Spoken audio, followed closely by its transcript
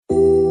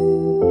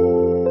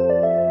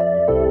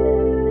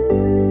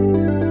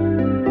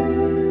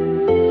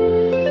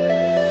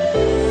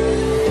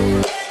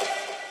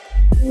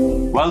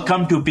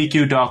Welcome to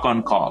PQ Doc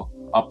on Call,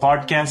 a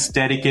podcast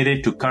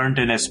dedicated to current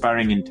and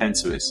aspiring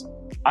intensivists.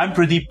 I'm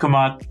Pradeep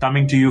Kamath,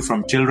 coming to you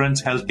from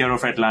Children's Healthcare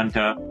of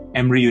Atlanta,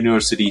 Emory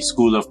University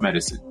School of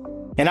Medicine.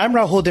 And I'm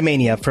Rahul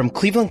Damania from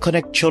Cleveland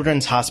Clinic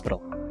Children's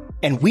Hospital.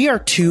 And we are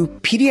two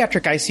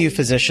pediatric ICU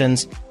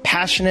physicians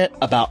passionate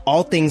about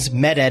all things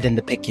MedEd in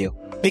the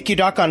PICU. PICU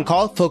Doc on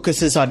Call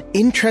focuses on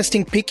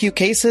interesting PICU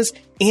cases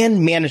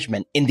and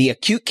management in the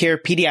acute care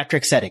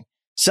pediatric setting.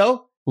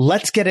 So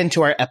let's get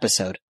into our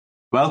episode.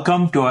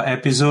 Welcome to our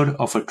episode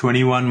of a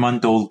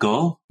 21-month-old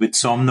girl with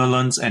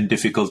somnolence and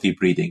difficulty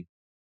breathing.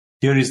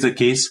 Here is the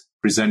case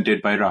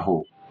presented by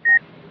Rahul.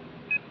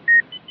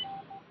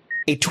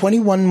 A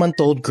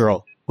 21-month-old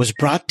girl was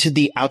brought to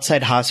the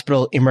outside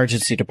hospital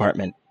emergency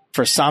department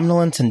for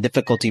somnolence and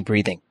difficulty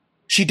breathing.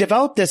 She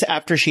developed this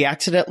after she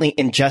accidentally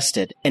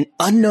ingested an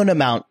unknown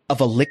amount of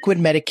a liquid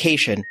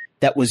medication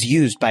that was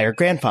used by her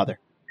grandfather.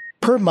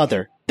 Per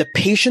mother, the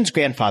patient's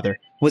grandfather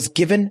was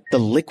given the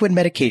liquid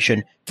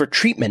medication for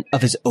treatment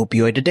of his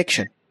opioid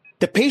addiction.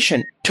 The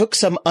patient took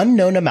some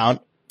unknown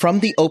amount from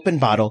the open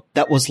bottle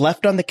that was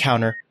left on the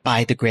counter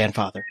by the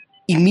grandfather.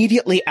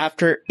 Immediately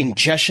after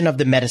ingestion of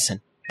the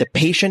medicine, the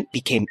patient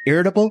became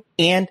irritable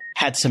and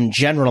had some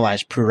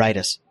generalized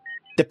pruritus.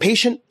 The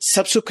patient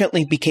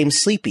subsequently became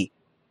sleepy,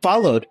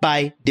 followed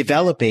by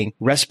developing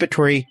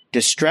respiratory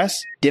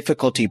distress,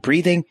 difficulty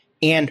breathing,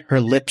 and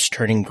her lips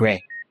turning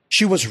gray.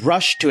 She was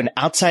rushed to an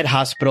outside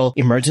hospital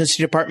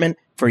emergency department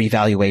for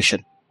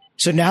evaluation.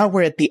 So now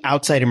we're at the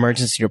outside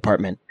emergency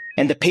department,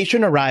 and the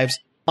patient arrives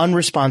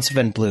unresponsive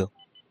and blue.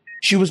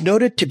 She was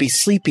noted to be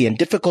sleepy and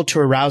difficult to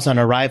arouse on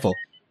arrival.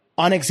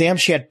 On exam,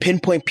 she had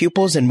pinpoint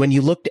pupils, and when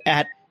you looked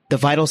at the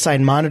vital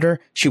sign monitor,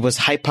 she was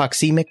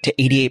hypoxemic to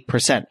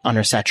 88% on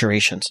her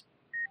saturations.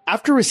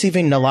 After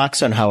receiving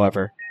naloxone,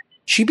 however,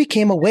 she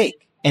became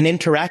awake and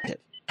interactive.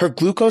 Her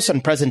glucose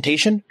on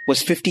presentation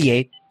was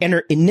 58, and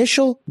her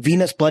initial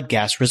venous blood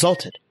gas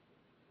resulted.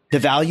 The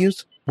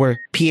values were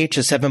pH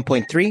of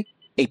 7.3,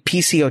 a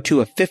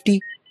PCO2 of 50,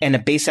 and a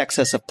base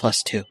excess of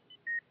 +2.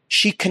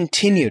 She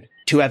continued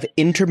to have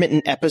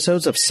intermittent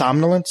episodes of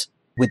somnolence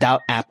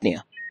without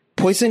apnea.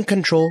 Poison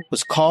control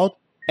was called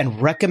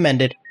and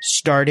recommended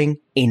starting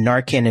a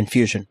Narcan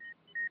infusion.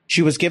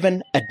 She was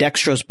given a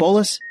dextrose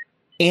bolus,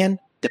 and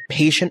the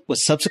patient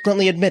was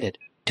subsequently admitted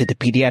to the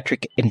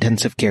pediatric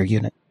intensive care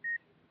unit.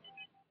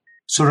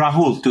 So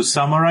Rahul, to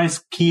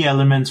summarize key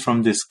elements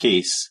from this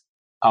case,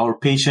 our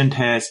patient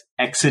has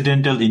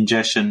accidental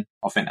ingestion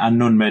of an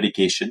unknown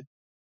medication.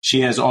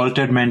 She has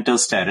altered mental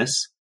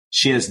status.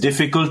 She has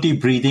difficulty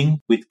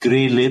breathing with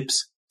gray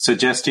lips,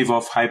 suggestive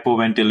of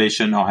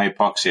hypoventilation or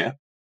hypoxia,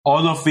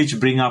 all of which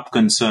bring up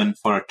concern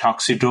for a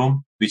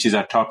toxidrome, which is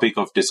our topic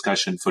of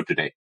discussion for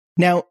today.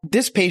 Now,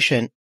 this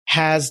patient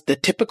has the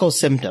typical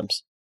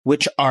symptoms,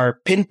 which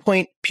are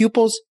pinpoint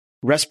pupils,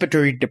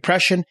 respiratory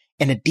depression,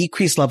 and a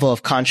decreased level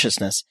of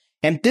consciousness.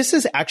 And this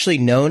is actually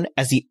known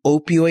as the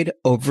opioid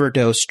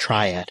overdose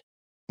triad.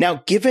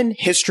 Now, given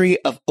history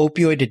of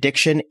opioid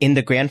addiction in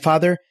the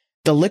grandfather,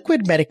 the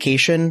liquid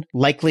medication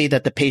likely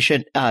that the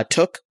patient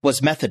took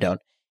was methadone.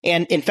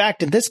 And in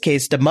fact, in this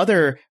case, the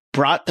mother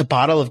brought the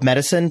bottle of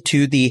medicine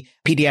to the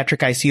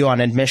pediatric ICU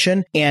on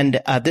admission, and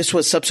this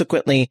was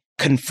subsequently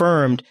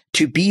confirmed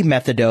to be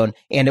methadone,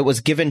 and it was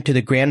given to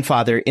the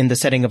grandfather in the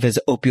setting of his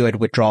opioid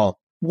withdrawal.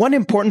 One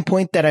important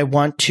point that I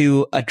want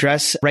to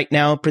address right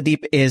now,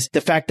 Pradeep, is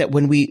the fact that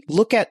when we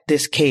look at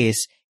this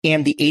case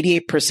and the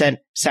 88%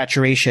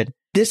 saturation,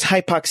 this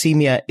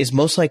hypoxemia is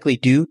most likely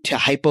due to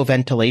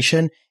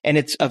hypoventilation, and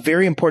it's a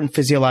very important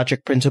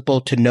physiologic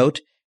principle to note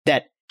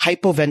that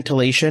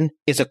hypoventilation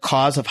is a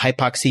cause of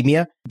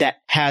hypoxemia that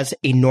has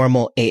a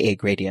normal AA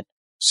gradient.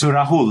 So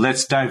Rahul,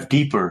 let's dive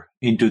deeper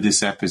into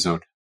this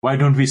episode. Why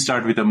don't we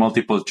start with a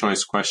multiple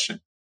choice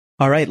question?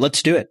 All right,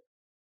 let's do it.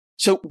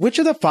 So which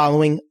of the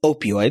following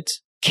opioids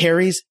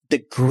carries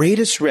the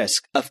greatest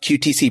risk of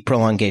QTC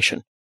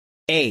prolongation?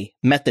 A,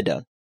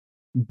 methadone,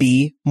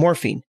 B,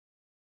 morphine,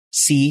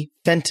 C,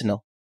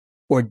 fentanyl,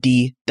 or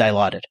D,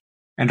 dilaudid?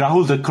 And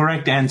Rahul, the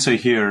correct answer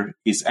here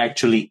is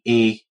actually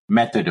A,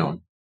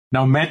 methadone.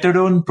 Now,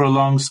 methadone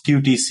prolongs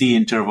QTC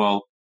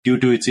interval due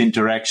to its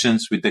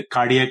interactions with the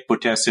cardiac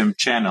potassium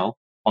channel,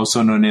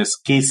 also known as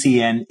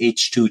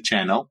KCNH2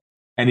 channel,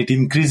 and it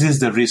increases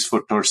the risk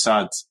for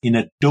torsades in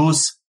a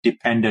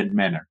dose-dependent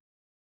manner.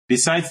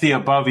 Besides the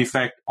above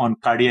effect on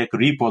cardiac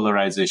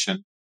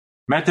repolarization,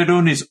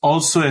 methadone is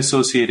also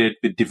associated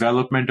with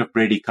development of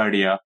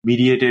bradycardia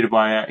mediated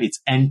via its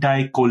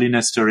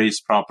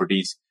anticholinesterase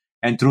properties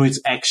and through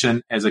its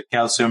action as a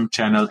calcium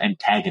channel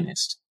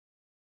antagonist.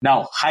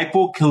 Now,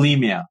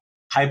 hypokalemia,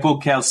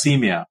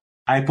 hypocalcemia,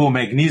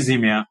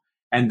 hypomagnesemia,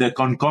 and the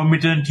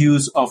concomitant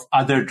use of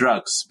other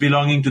drugs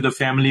belonging to the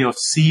family of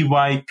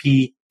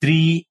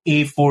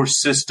CYP3A4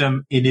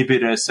 system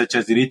inhibitors such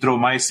as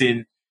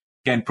erythromycin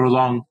can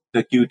prolong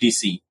the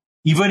QTC.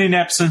 Even in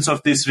absence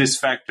of these risk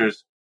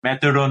factors,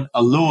 methadone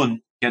alone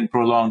can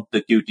prolong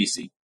the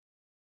QTC.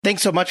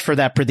 Thanks so much for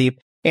that, Pradeep.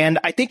 And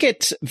I think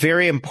it's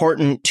very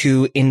important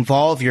to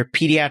involve your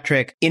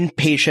pediatric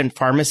inpatient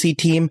pharmacy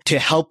team to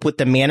help with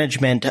the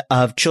management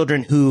of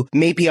children who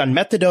may be on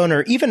methadone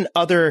or even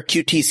other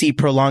QTC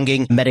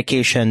prolonging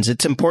medications.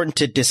 It's important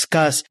to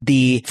discuss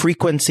the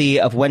frequency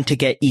of when to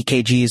get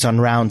EKGs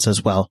on rounds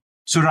as well.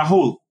 So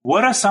Rahul,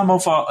 what are some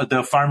of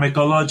the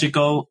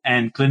pharmacological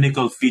and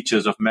clinical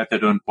features of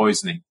methadone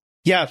poisoning?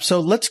 Yeah, so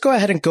let's go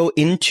ahead and go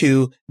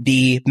into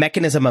the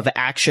mechanism of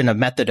action of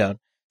methadone.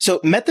 So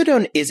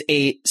methadone is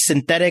a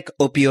synthetic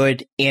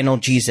opioid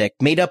analgesic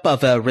made up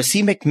of a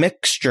racemic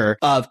mixture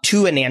of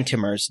two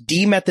enantiomers,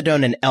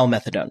 D-methadone and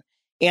L-methadone.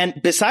 And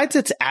besides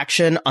its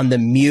action on the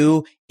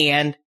mu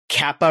and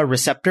kappa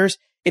receptors,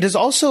 it is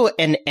also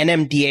an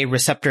NMDA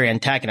receptor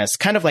antagonist,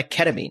 kind of like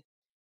ketamine.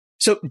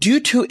 So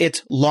due to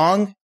its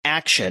long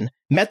action,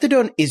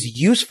 methadone is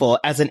useful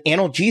as an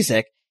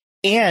analgesic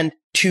and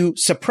to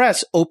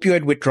suppress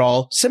opioid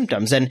withdrawal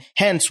symptoms, and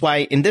hence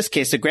why, in this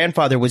case, the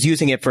grandfather was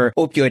using it for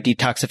opioid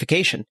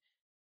detoxification.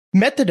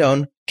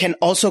 Methadone can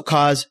also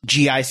cause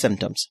GI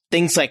symptoms,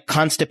 things like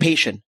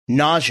constipation,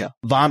 nausea,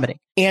 vomiting,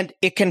 and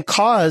it can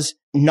cause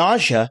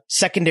nausea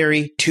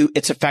secondary to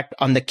its effect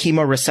on the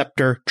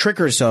chemoreceptor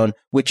trigger zone,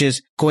 which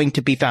is going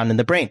to be found in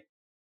the brain.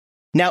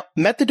 Now,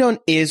 methadone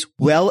is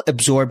well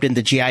absorbed in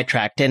the GI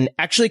tract and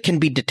actually can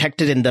be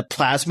detected in the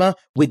plasma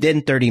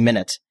within 30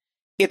 minutes.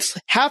 Its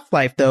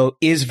half-life, though,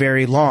 is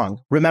very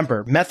long.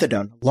 Remember,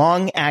 methadone,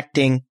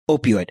 long-acting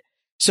opioid.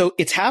 So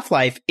its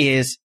half-life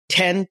is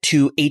 10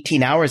 to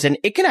 18 hours, and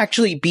it can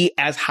actually be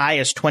as high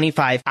as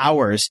 25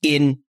 hours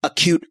in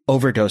acute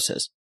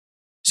overdoses.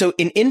 So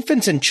in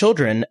infants and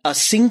children, a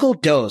single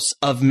dose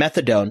of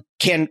methadone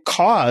can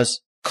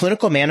cause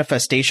clinical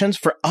manifestations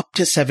for up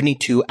to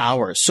 72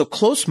 hours. So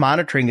close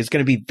monitoring is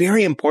going to be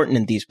very important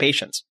in these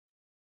patients.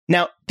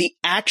 Now, the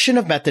action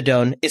of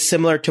methadone is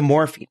similar to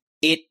morphine.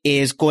 It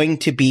is going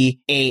to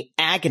be an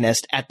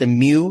agonist at the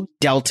mu,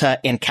 delta,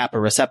 and kappa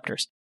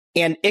receptors.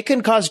 And it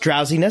can cause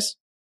drowsiness,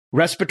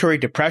 respiratory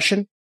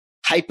depression,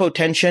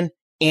 hypotension,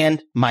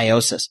 and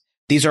meiosis.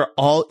 These are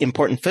all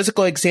important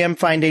physical exam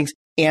findings.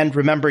 And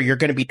remember, you're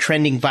going to be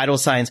trending vital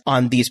signs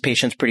on these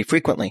patients pretty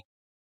frequently.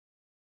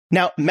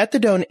 Now,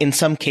 methadone in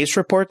some case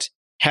reports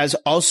has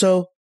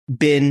also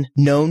been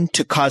known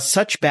to cause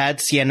such bad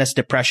CNS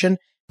depression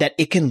that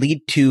it can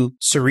lead to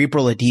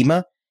cerebral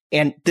edema.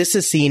 And this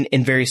is seen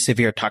in very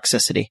severe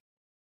toxicity.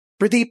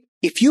 Pradeep,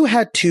 if you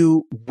had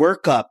to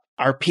work up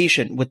our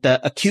patient with the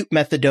acute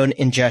methadone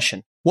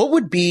ingestion, what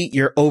would be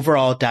your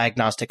overall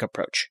diagnostic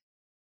approach?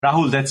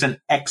 Rahul, that's an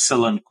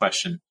excellent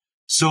question.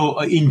 So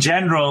in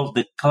general,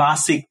 the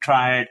classic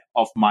triad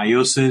of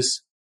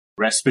meiosis,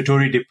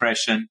 respiratory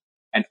depression,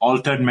 and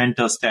altered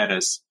mental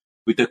status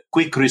with a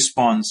quick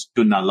response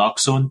to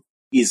naloxone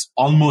is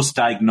almost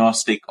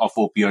diagnostic of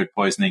opioid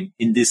poisoning,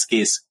 in this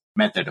case,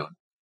 methadone.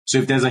 So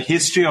if there's a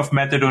history of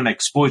methadone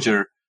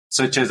exposure,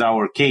 such as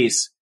our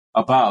case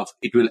above,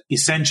 it will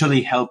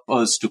essentially help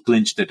us to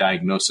clinch the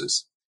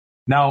diagnosis.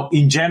 Now,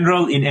 in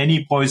general, in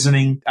any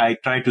poisoning, I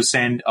try to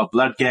send a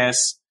blood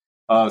gas,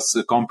 a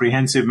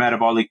comprehensive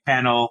metabolic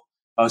panel,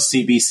 a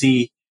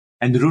CBC,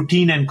 and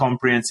routine and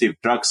comprehensive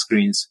drug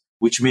screens,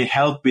 which may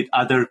help with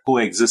other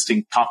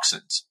coexisting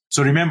toxins.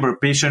 So remember,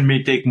 patient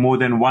may take more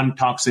than one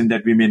toxin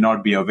that we may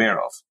not be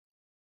aware of.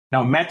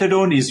 Now,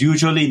 methadone is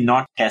usually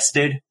not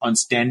tested on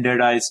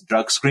standardized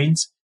drug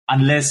screens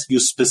unless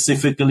you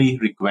specifically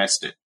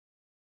request it.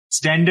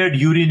 Standard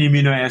urine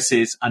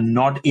immunoassays are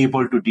not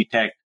able to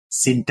detect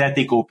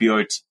synthetic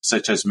opioids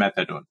such as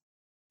methadone.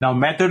 Now,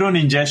 methadone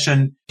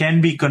ingestion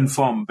can be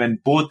confirmed when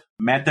both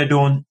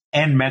methadone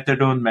and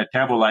methadone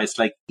metabolites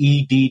like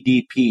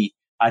EDDP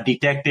are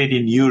detected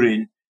in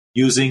urine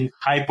using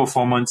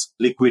high-performance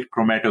liquid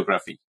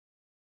chromatography.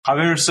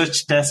 However,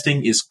 such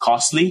testing is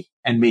costly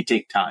and may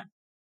take time.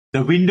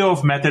 The window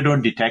of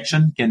methadone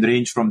detection can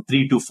range from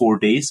 3 to 4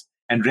 days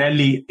and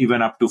rarely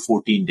even up to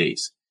 14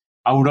 days.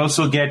 I would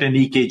also get an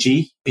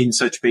EKG in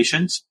such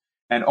patients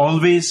and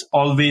always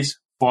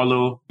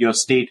follow your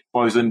state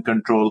poison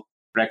control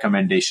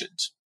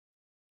recommendations.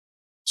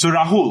 So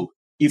Rahul,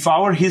 if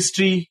our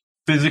history,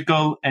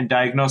 physical, and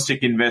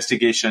diagnostic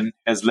investigation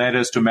has led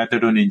us to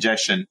methadone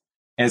ingestion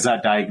as our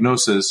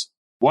diagnosis,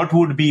 what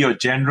would be your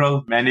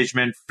general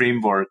management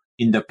framework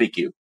in the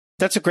PICU?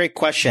 That's a great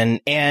question.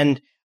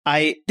 And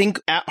I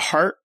think at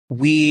heart,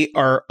 we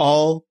are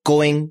all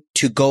going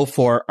to go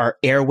for our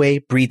airway,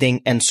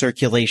 breathing, and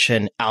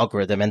circulation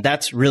algorithm. And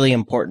that's really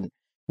important.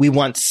 We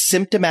want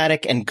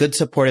symptomatic and good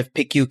supportive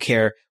PICU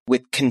care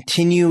with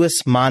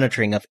continuous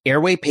monitoring of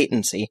airway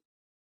patency,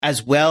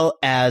 as well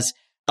as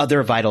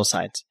other vital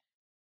signs.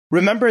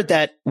 Remember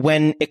that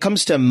when it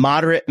comes to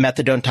moderate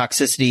methadone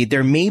toxicity,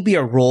 there may be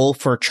a role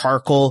for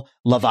charcoal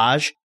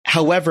lavage.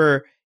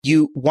 However,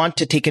 you want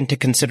to take into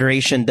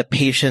consideration the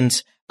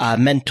patient's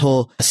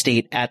mental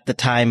state at the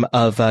time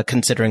of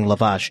considering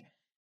lavage.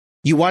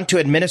 You want to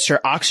administer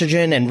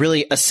oxygen and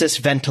really assist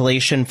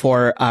ventilation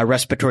for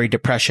respiratory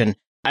depression.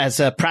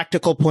 As a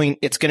practical point,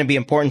 it's going to be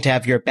important to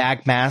have your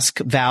bag mask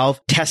valve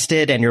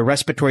tested and your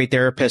respiratory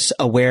therapist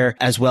aware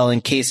as well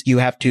in case you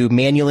have to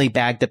manually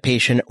bag the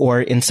patient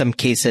or in some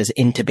cases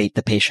intubate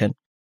the patient.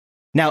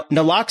 Now,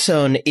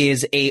 naloxone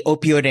is a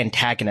opioid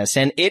antagonist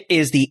and it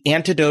is the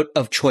antidote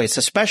of choice,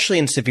 especially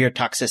in severe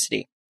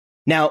toxicity.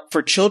 Now,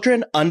 for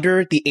children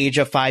under the age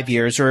of 5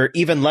 years or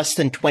even less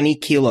than 20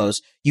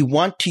 kilos, you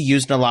want to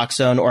use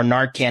naloxone or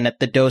Narcan at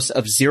the dose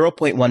of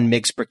 0.1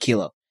 mg per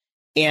kilo.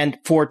 And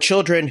for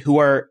children who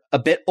are a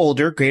bit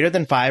older, greater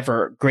than 5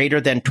 or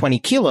greater than 20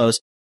 kilos,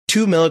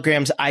 2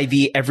 milligrams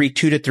IV every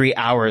 2 to 3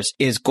 hours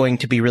is going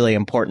to be really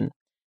important.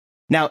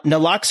 Now,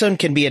 naloxone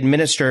can be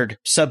administered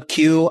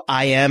sub-Q,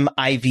 IM,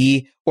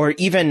 IV, or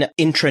even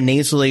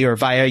intranasally or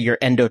via your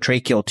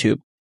endotracheal tube.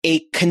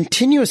 A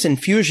continuous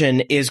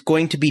infusion is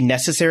going to be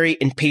necessary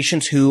in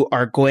patients who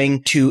are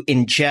going to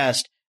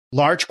ingest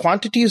large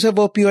quantities of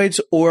opioids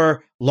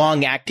or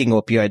long-acting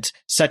opioids,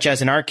 such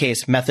as in our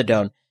case,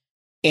 methadone.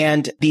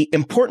 And the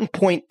important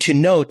point to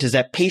note is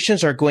that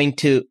patients are going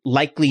to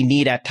likely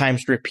need at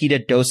times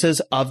repeated doses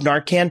of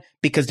Narcan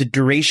because the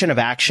duration of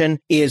action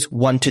is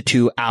 1 to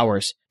 2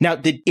 hours. Now,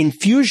 the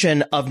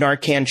infusion of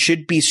Narcan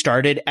should be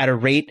started at a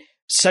rate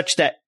such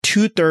that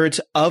 2/3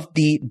 of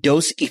the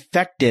dose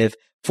effective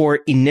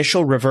for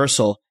initial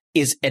reversal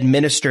is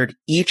administered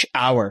each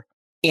hour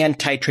and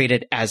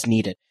titrated as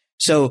needed.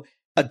 So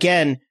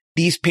again,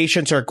 these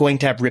patients are going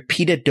to have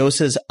repeated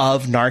doses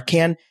of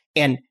Narcan,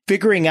 and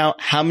figuring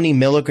out how many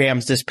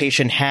milligrams this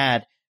patient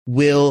had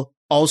will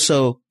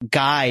also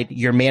guide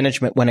your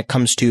management when it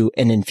comes to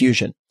an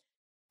infusion.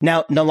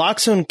 Now,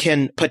 naloxone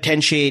can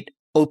potentiate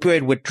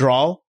opioid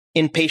withdrawal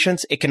in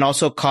patients. It can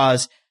also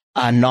cause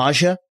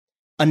nausea.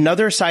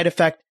 Another side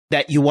effect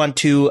that you want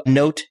to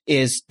note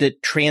is the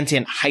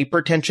transient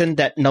hypertension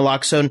that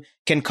naloxone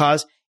can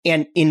cause.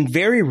 And in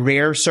very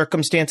rare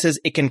circumstances,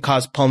 it can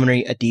cause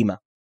pulmonary edema.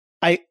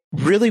 I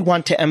really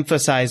want to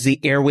emphasize the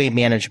airway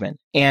management.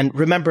 And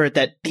remember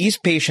that these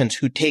patients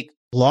who take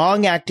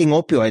long-acting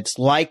opioids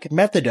like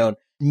methadone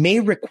may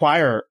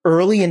require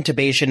early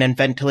intubation and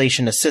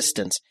ventilation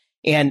assistance.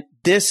 And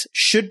this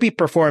should be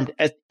performed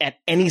at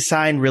any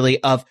sign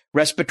really of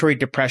respiratory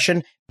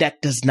depression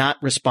that does not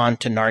respond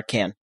to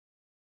Narcan.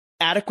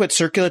 Adequate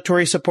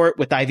circulatory support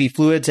with IV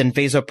fluids and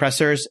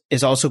vasopressors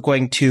is also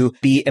going to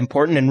be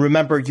important. And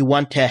remember, you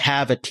want to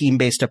have a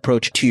team-based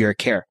approach to your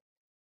care.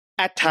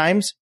 At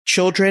times,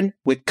 children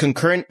with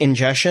concurrent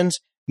ingestions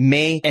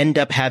may end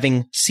up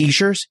having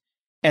seizures.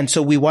 And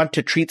so we want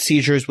to treat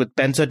seizures with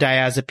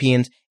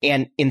benzodiazepines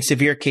and in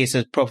severe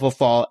cases,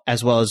 propofol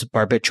as well as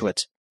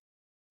barbiturates.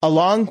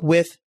 Along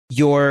with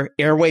your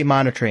airway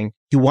monitoring,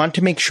 you want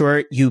to make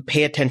sure you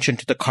pay attention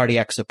to the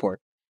cardiac support.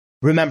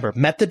 Remember,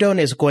 methadone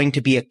is going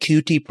to be a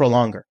QT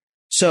prolonger.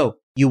 So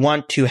you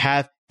want to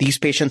have these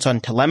patients on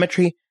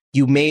telemetry.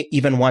 You may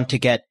even want to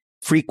get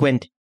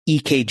frequent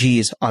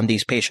EKGs on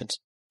these patients.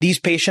 These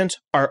patients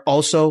are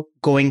also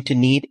going to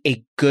need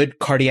a good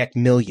cardiac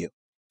milieu.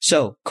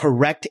 So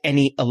correct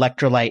any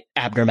electrolyte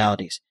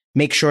abnormalities.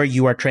 Make sure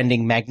you are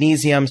trending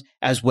magnesiums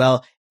as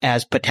well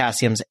as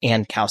potassiums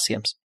and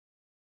calciums.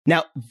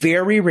 Now,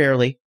 very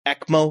rarely,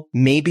 ECMO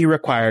may be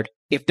required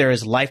if there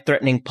is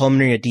life-threatening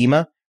pulmonary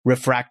edema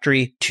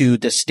refractory to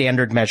the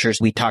standard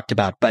measures we talked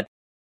about. But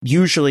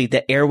usually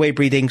the airway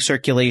breathing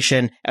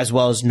circulation as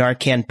well as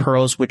Narcan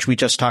pearls, which we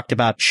just talked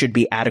about, should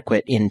be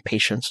adequate in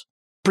patients.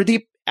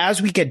 Pradeep,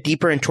 as we get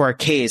deeper into our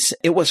case,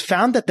 it was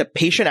found that the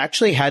patient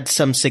actually had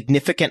some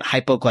significant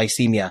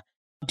hypoglycemia.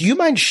 Do you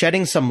mind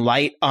shedding some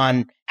light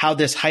on how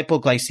this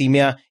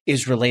hypoglycemia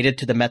is related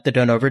to the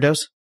methadone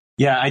overdose?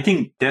 Yeah, I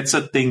think that's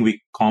a thing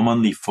we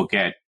commonly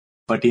forget.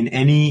 But in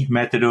any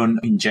methadone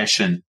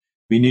ingestion,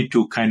 we need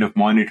to kind of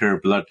monitor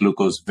blood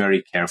glucose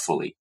very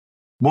carefully.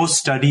 Most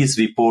studies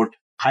report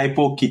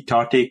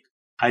hypoketotic,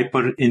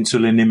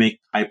 hyperinsulinemic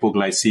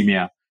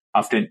hypoglycemia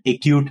after an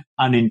acute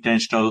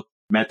unintentional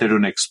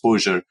methadone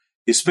exposure,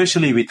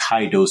 especially with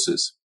high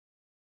doses.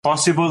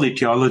 Possible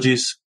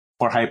etiologies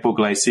for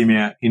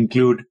hypoglycemia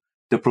include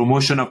the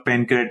promotion of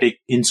pancreatic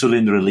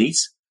insulin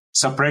release,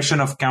 suppression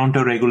of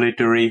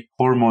counter-regulatory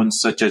hormones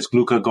such as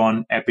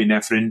glucagon,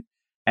 epinephrine,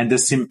 and the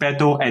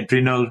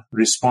sympathoadrenal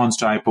response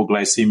to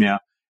hypoglycemia,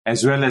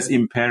 as well as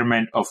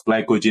impairment of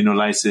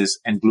glycogenolysis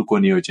and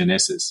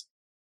gluconeogenesis.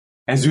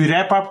 As we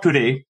wrap up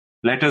today,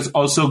 let us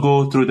also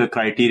go through the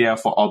criteria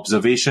for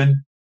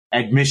observation,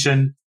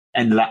 admission,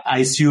 and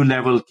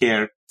ICU-level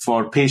care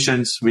for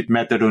patients with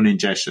methadone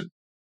ingestion.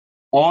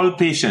 All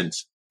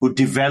patients who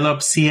develop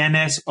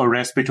CNS or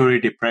respiratory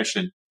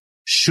depression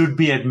should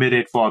be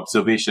admitted for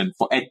observation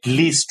for at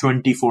least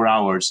 24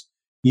 hours,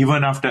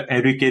 even after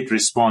adequate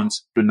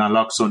response to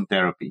naloxone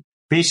therapy.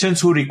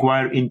 Patients who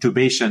require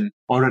intubation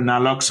or a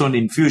naloxone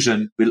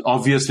infusion will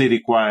obviously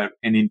require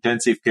an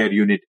intensive care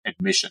unit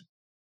admission.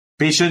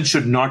 Patients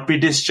should not be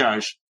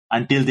discharged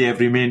until they have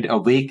remained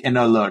awake and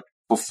alert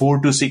for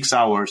 4 to 6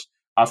 hours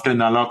after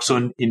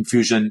naloxone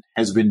infusion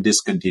has been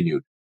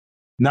discontinued.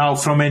 Now,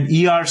 from an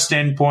ER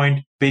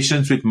standpoint,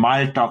 patients with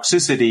mild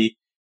toxicity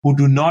who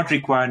do not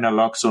require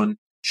naloxone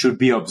should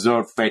be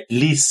observed for at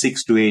least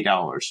 6 to 8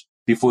 hours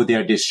before they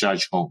are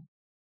discharged home.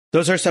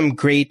 Those are some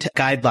great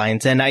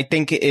guidelines. And I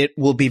think it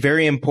will be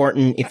very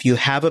important if you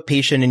have a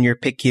patient in your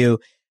PICU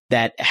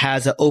that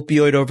has an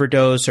opioid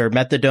overdose or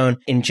methadone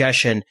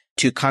ingestion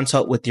to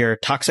consult with your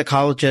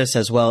toxicologist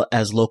as well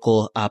as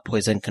local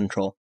poison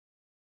control.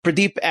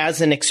 Pradeep,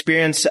 as an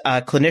experienced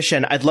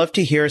clinician, I'd love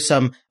to hear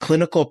some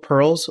clinical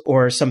pearls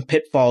or some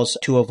pitfalls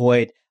to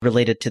avoid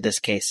related to this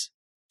case.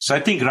 So I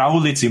think,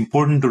 Rahul, it's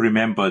important to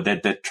remember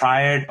that the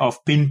triad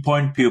of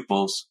pinpoint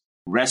pupils,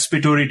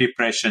 respiratory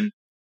depression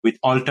with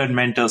altered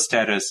mental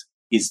status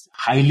is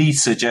highly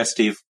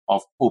suggestive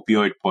of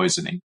opioid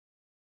poisoning.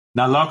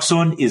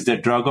 Naloxone is the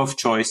drug of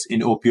choice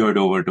in opioid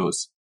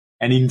overdose.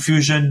 An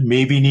infusion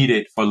may be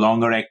needed for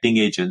longer-acting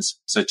agents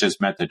such as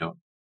methadone.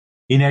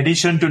 In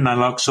addition to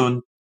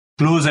naloxone,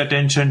 close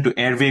attention to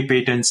airway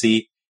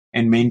patency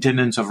and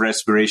maintenance of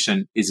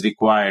respiration is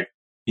required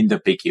in the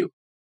PICU.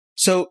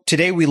 So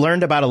today we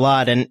learned about a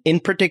lot, and in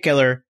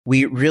particular,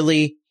 we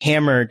really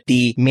hammered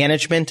the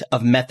management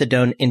of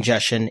methadone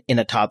ingestion in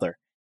a toddler.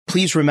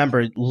 Please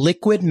remember,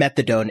 liquid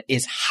methadone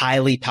is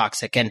highly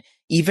toxic, and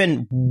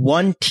even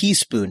 1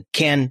 teaspoon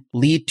can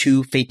lead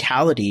to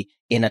fatality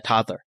in a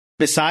toddler.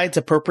 Besides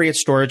appropriate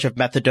storage of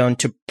methadone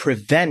to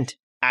prevent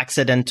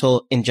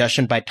accidental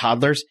ingestion by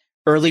toddlers,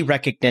 early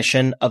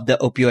recognition of the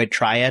opioid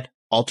triad,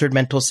 altered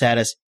mental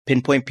status,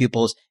 pinpoint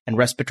pupils, and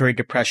respiratory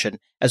depression,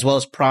 as well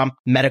as prompt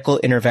medical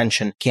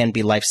intervention can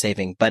be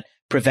life-saving. But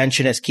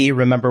prevention is key.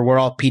 Remember, we're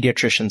all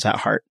pediatricians at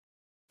heart.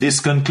 This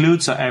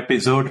concludes our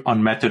episode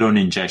on methadone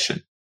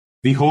ingestion.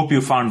 We hope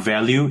you found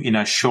value in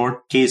a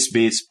short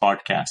case-based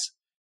podcast.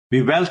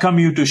 We welcome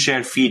you to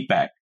share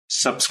feedback,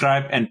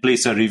 subscribe, and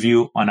place a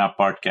review on our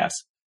podcast.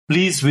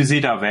 Please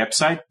visit our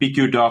website,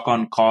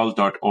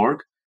 pqdoconcall.org,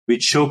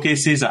 which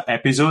showcases our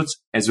episodes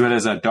as well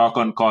as our Doc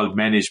on Call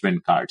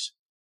management cards.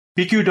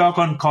 PICU Doc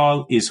on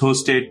Call is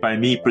hosted by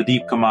me,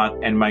 Pradeep Kamath,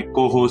 and my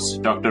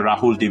co-host, Dr.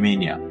 Rahul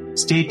Damania.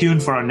 Stay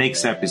tuned for our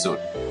next episode.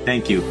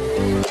 Thank you.